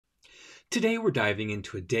Today we're diving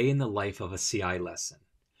into a day in the life of a CI lesson.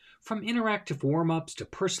 From interactive warm-ups to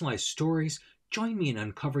personalized stories, join me in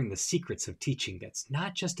uncovering the secrets of teaching that's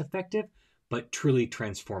not just effective, but truly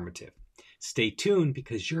transformative. Stay tuned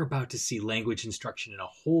because you're about to see language instruction in a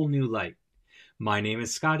whole new light. My name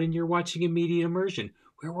is Scott and you're watching Immediate Immersion,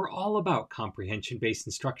 where we're all about comprehension-based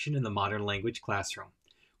instruction in the modern language classroom.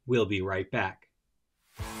 We'll be right back.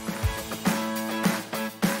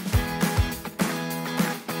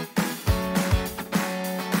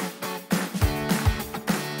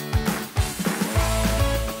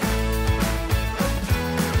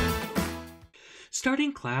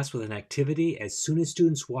 Starting class with an activity as soon as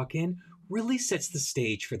students walk in really sets the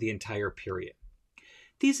stage for the entire period.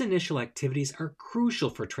 These initial activities are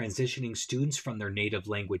crucial for transitioning students from their native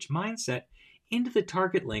language mindset into the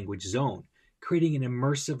target language zone, creating an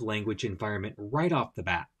immersive language environment right off the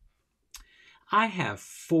bat. I have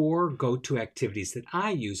 4 go-to activities that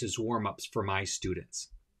I use as warm-ups for my students.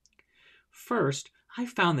 First, I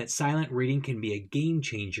found that silent reading can be a game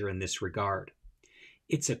changer in this regard.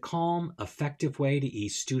 It's a calm, effective way to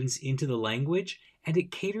ease students into the language, and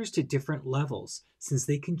it caters to different levels since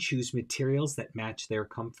they can choose materials that match their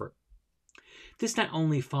comfort. This not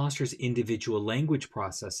only fosters individual language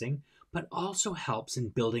processing, but also helps in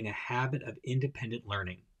building a habit of independent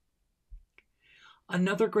learning.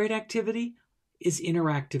 Another great activity is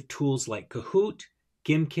interactive tools like Kahoot,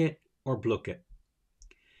 Gimkit, or Blooket.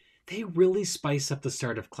 They really spice up the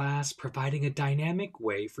start of class, providing a dynamic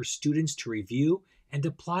way for students to review and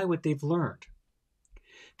apply what they've learned.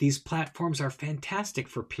 These platforms are fantastic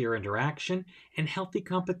for peer interaction and healthy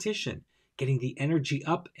competition, getting the energy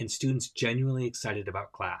up and students genuinely excited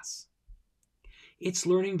about class. It's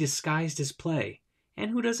learning disguised as play,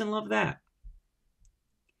 and who doesn't love that?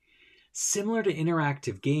 Similar to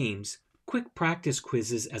interactive games, quick practice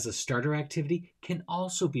quizzes as a starter activity can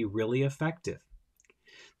also be really effective.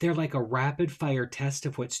 They're like a rapid-fire test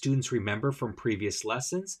of what students remember from previous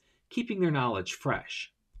lessons, keeping their knowledge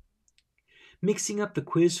fresh. Mixing up the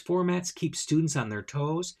quiz formats keeps students on their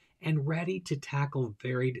toes and ready to tackle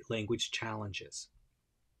varied language challenges.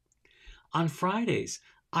 On Fridays,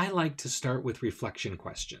 I like to start with reflection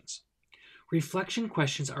questions. Reflection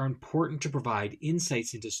questions are important to provide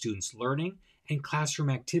insights into students' learning and classroom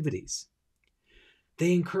activities.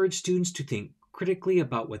 They encourage students to think critically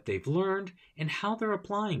about what they've learned and how they're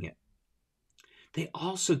applying it. They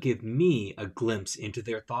also give me a glimpse into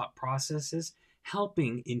their thought processes,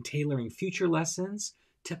 helping in tailoring future lessons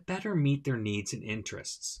to better meet their needs and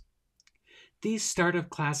interests. These start of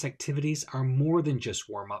class activities are more than just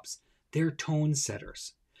warm-ups, they're tone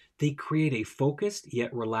setters. They create a focused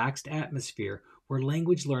yet relaxed atmosphere where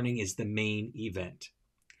language learning is the main event.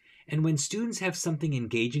 And when students have something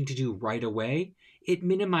engaging to do right away, it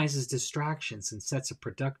minimizes distractions and sets a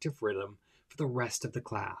productive rhythm for the rest of the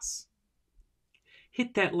class.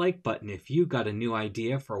 Hit that like button if you got a new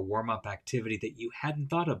idea for a warm-up activity that you hadn't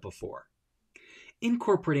thought of before.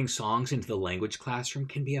 Incorporating songs into the language classroom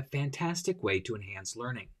can be a fantastic way to enhance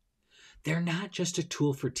learning. They're not just a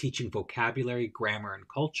tool for teaching vocabulary, grammar, and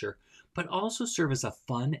culture, but also serve as a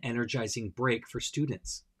fun, energizing break for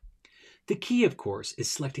students. The key, of course, is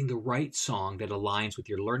selecting the right song that aligns with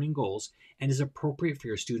your learning goals and is appropriate for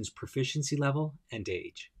your students' proficiency level and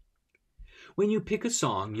age. When you pick a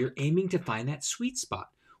song, you're aiming to find that sweet spot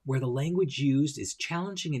where the language used is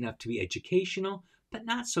challenging enough to be educational, but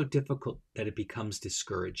not so difficult that it becomes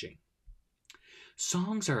discouraging.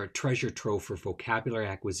 Songs are a treasure trove for vocabulary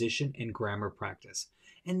acquisition and grammar practice,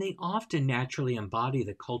 and they often naturally embody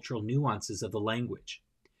the cultural nuances of the language.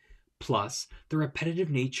 Plus, the repetitive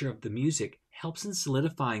nature of the music helps in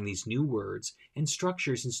solidifying these new words and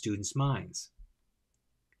structures in students' minds.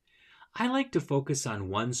 I like to focus on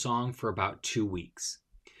one song for about 2 weeks.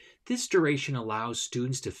 This duration allows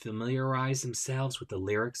students to familiarize themselves with the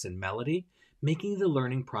lyrics and melody, making the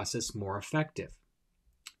learning process more effective.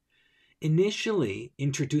 Initially,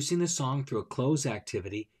 introducing the song through a cloze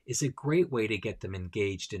activity is a great way to get them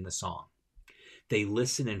engaged in the song. They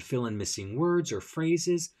listen and fill in missing words or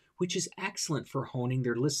phrases, which is excellent for honing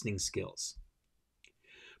their listening skills.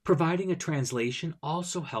 Providing a translation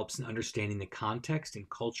also helps in understanding the context and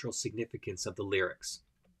cultural significance of the lyrics.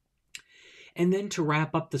 And then to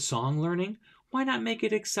wrap up the song learning, why not make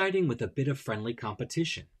it exciting with a bit of friendly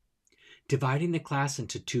competition? Dividing the class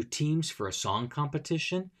into 2 teams for a song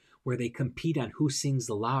competition, where they compete on who sings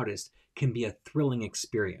the loudest, can be a thrilling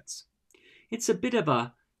experience. It's a bit of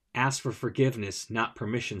a ask for forgiveness, not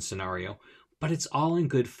permission scenario, but it's all in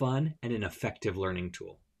good fun and an effective learning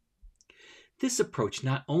tool. This approach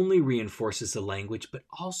not only reinforces the language, but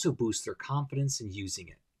also boosts their confidence in using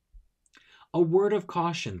it. A word of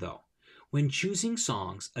caution, though. When choosing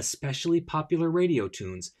songs, especially popular radio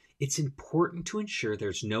tunes, it's important to ensure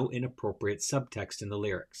there's no inappropriate subtext in the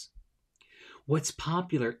lyrics. What's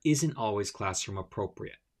popular isn't always classroom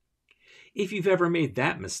appropriate. If you've ever made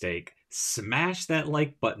that mistake, smash that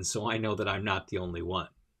like button so I know that I'm not the only one.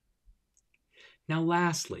 Now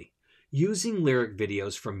lastly, using lyric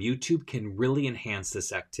videos from YouTube can really enhance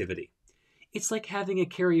this activity. It's like having a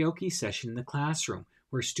karaoke session in the classroom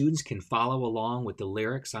where students can follow along with the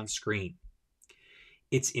lyrics on screen.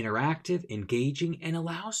 It's interactive, engaging, and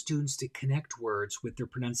allows students to connect words with their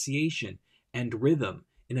pronunciation and rhythm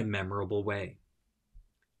in a memorable way.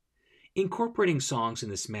 Incorporating songs in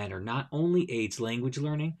this manner not only aids language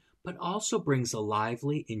learning, but also brings a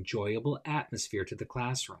lively, enjoyable atmosphere to the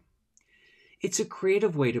classroom. It's a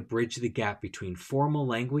creative way to bridge the gap between formal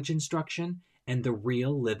language instruction and the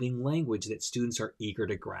real living language that students are eager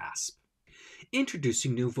to grasp.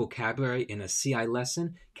 Introducing new vocabulary in a CI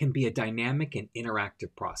lesson can be a dynamic and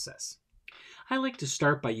interactive process. I like to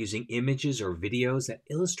start by using images or videos that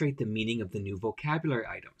illustrate the meaning of the new vocabulary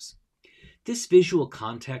items. This visual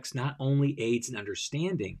context not only aids in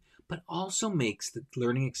understanding, but also makes the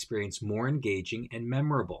learning experience more engaging and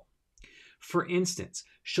memorable. For instance,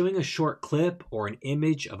 showing a short clip or an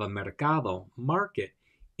image of a mercado, market,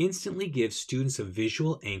 instantly gives students a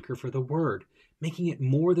visual anchor for the word, making it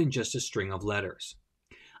more than just a string of letters.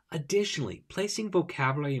 Additionally, placing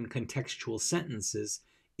vocabulary in contextual sentences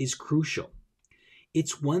is crucial.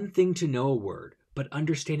 It's one thing to know a word, but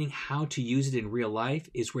understanding how to use it in real life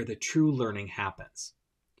is where the true learning happens.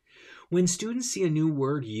 When students see a new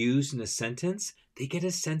word used in a sentence, they get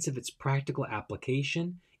a sense of its practical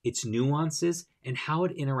application, its nuances, and how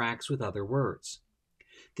it interacts with other words.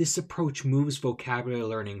 This approach moves vocabulary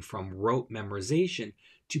learning from rote memorization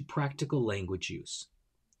to practical language use.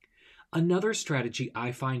 Another strategy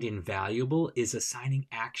I find invaluable is assigning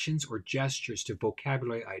actions or gestures to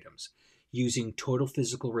vocabulary items using total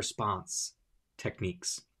physical response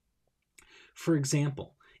techniques. For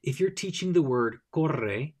example, if you're teaching the word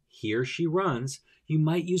corre, he or she runs, you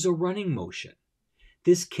might use a running motion.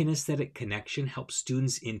 This kinesthetic connection helps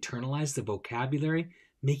students internalize the vocabulary,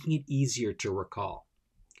 making it easier to recall.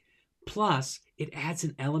 Plus, it adds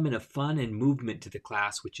an element of fun and movement to the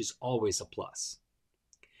class, which is always a plus.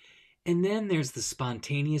 And then there's the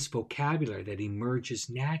spontaneous vocabulary that emerges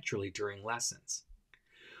naturally during lessons.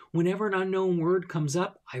 Whenever an unknown word comes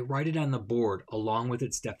up, I write it on the board along with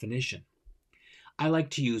its definition. I like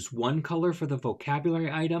to use one color for the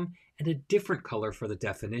vocabulary item and a different color for the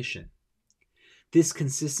definition. This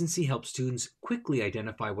consistency helps students quickly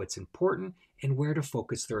identify what's important and where to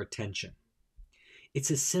focus their attention.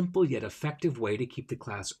 It's a simple yet effective way to keep the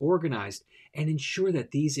class organized and ensure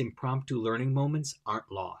that these impromptu learning moments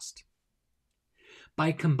aren't lost.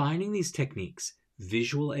 By combining these techniques,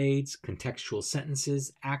 visual aids, contextual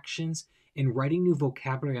sentences, actions, and writing new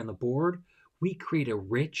vocabulary on the board, we create a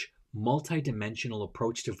rich, multidimensional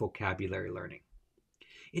approach to vocabulary learning.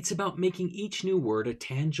 It's about making each new word a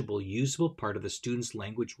tangible, usable part of the student's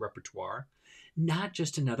language repertoire, not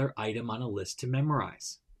just another item on a list to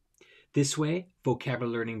memorize. This way,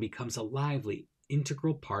 vocabulary learning becomes a lively,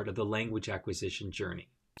 integral part of the language acquisition journey.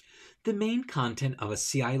 The main content of a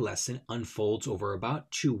CI lesson unfolds over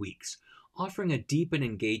about 2 weeks, offering a deep and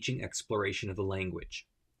engaging exploration of the language.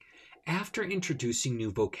 After introducing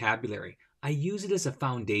new vocabulary, I use it as a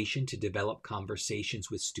foundation to develop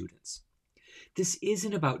conversations with students. This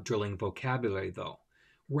isn't about drilling vocabulary, though.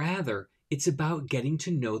 Rather, it's about getting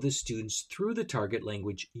to know the students through the target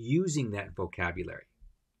language using that vocabulary.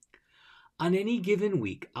 On any given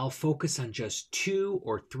week, I'll focus on just 2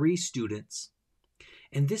 or 3 students,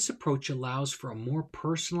 and this approach allows for a more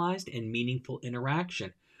personalized and meaningful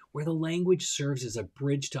interaction where the language serves as a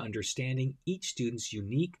bridge to understanding each student's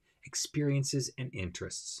unique experiences and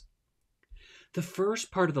interests. The first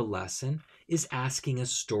part of the lesson is asking a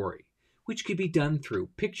story, which could be done through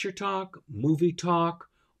picture talk, movie talk,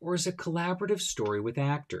 or as a collaborative story with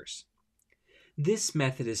actors. This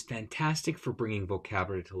method is fantastic for bringing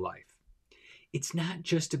vocabulary to life. It's not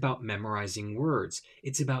just about memorizing words,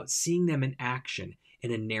 it's about seeing them in action in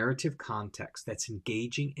a narrative context that's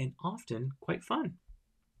engaging and often quite fun.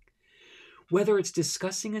 Whether it's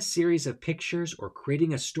discussing a series of pictures or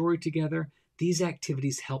creating a story together, these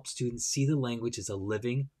activities help students see the language as a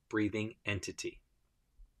living, breathing entity.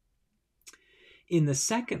 In the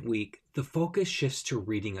second week, the focus shifts to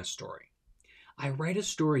reading a story. I write a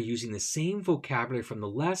story using the same vocabulary from the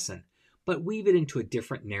lesson, but weave it into a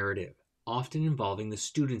different narrative, often involving the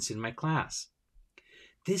students in my class.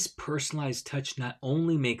 This personalized touch not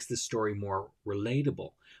only makes the story more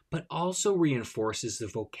relatable, but also reinforces the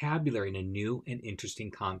vocabulary in a new and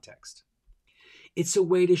interesting context. It's a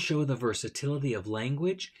way to show the versatility of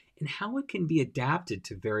language and how it can be adapted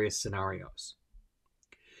to various scenarios.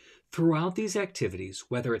 Throughout these activities,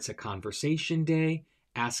 whether it's a conversation day,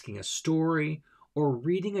 asking a story, or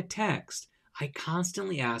reading a text, I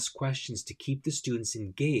constantly ask questions to keep the students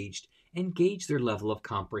engaged and gauge their level of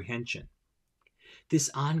comprehension. This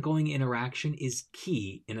ongoing interaction is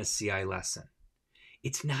key in a CI lesson.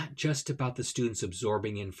 It's not just about the students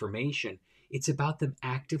absorbing information, it's about them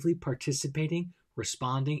actively participating,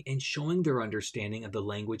 responding, and showing their understanding of the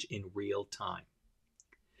language in real time.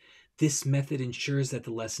 This method ensures that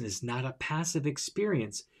the lesson is not a passive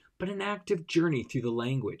experience, but an active journey through the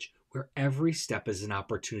language, where every step is an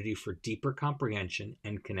opportunity for deeper comprehension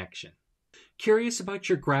and connection. Curious about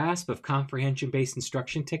your grasp of comprehension-based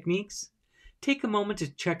instruction techniques? Take a moment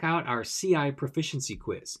to check out our CI Proficiency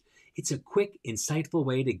quiz. It's a quick, insightful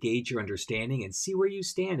way to gauge your understanding and see where you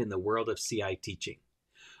stand in the world of CI teaching.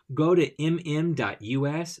 Go to mm.us/CI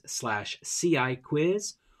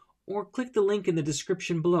quiz or click the link in the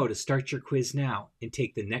description below to start your quiz now and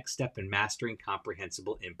take the next step in mastering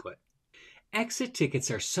comprehensible input. Exit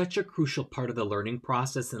tickets are such a crucial part of the learning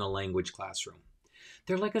process in a language classroom.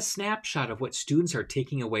 They're like a snapshot of what students are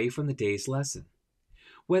taking away from the day's lesson.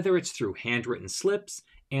 Whether it's through handwritten slips,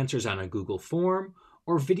 answers on a Google form,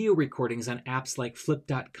 or video recordings on apps like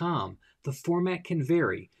flip.com, the format can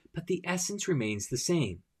vary, but the essence remains the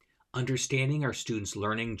same: understanding our students'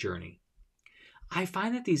 learning journey. I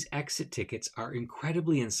find that these exit tickets are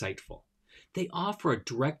incredibly insightful. They offer a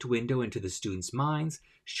direct window into the students' minds,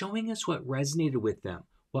 showing us what resonated with them,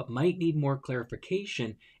 what might need more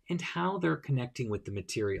clarification, and how they're connecting with the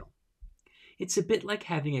material. It's a bit like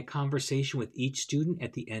having a conversation with each student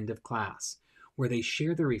at the end of class, where they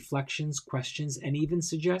share their reflections, questions, and even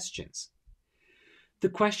suggestions. The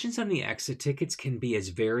questions on the exit tickets can be as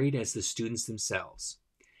varied as the students themselves.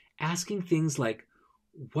 Asking things like,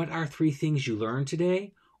 "What are 3 things you learned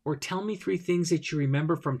today?" or "Tell me 3 things that you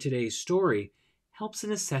remember from today's story," helps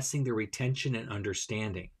in assessing their retention and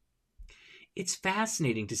understanding. It's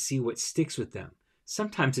fascinating to see what sticks with them.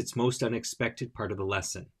 Sometimes it's most unexpected part of the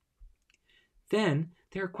lesson. Then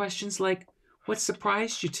there are questions like, "What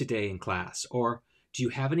surprised you today in class?" or "Do you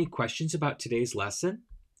have any questions about today's lesson?"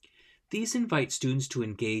 These invite students to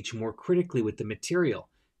engage more critically with the material,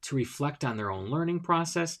 to reflect on their own learning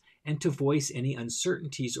process, and to voice any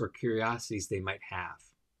uncertainties or curiosities they might have.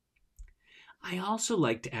 I also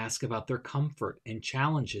like to ask about their comfort and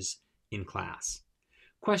challenges in class.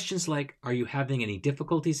 Questions like, "Are you having any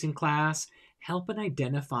difficulties in class?" help in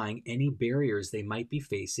identifying any barriers they might be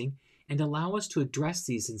facing and allow us to address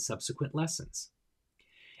these in subsequent lessons.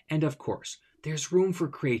 And of course, there's room for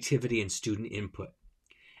creativity and student input.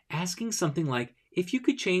 Asking something like, "If you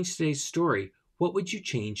could change today's story, what would you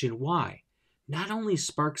change and why?" not only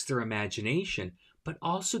sparks their imagination, but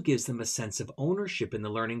also gives them a sense of ownership in the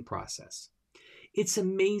learning process. It's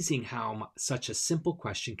amazing how such a simple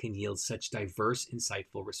question can yield such diverse,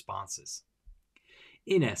 insightful responses.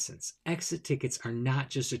 In essence, exit tickets are not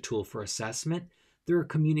just a tool for assessment, they're a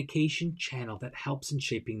communication channel that helps in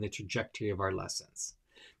shaping the trajectory of our lessons.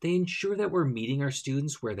 They ensure that we're meeting our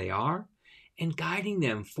students where they are and guiding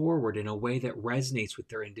them forward in a way that resonates with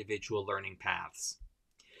their individual learning paths.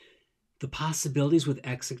 The possibilities with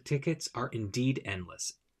exit tickets are indeed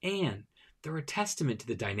endless, and they're a testament to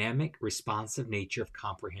the dynamic, responsive nature of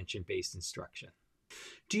comprehension-based instruction.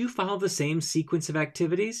 Do you follow the same sequence of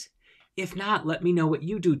activities? If not, let me know what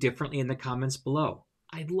you do differently in the comments below.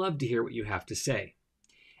 I'd love to hear what you have to say.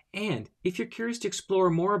 And if you're curious to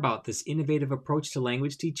explore more about this innovative approach to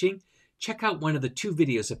language teaching, check out one of the 2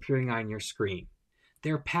 videos appearing on your screen.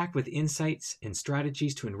 They're packed with insights and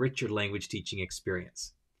strategies to enrich your language teaching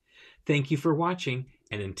experience. Thank you for watching,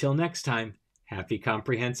 and until next time, happy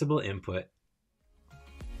comprehensible input.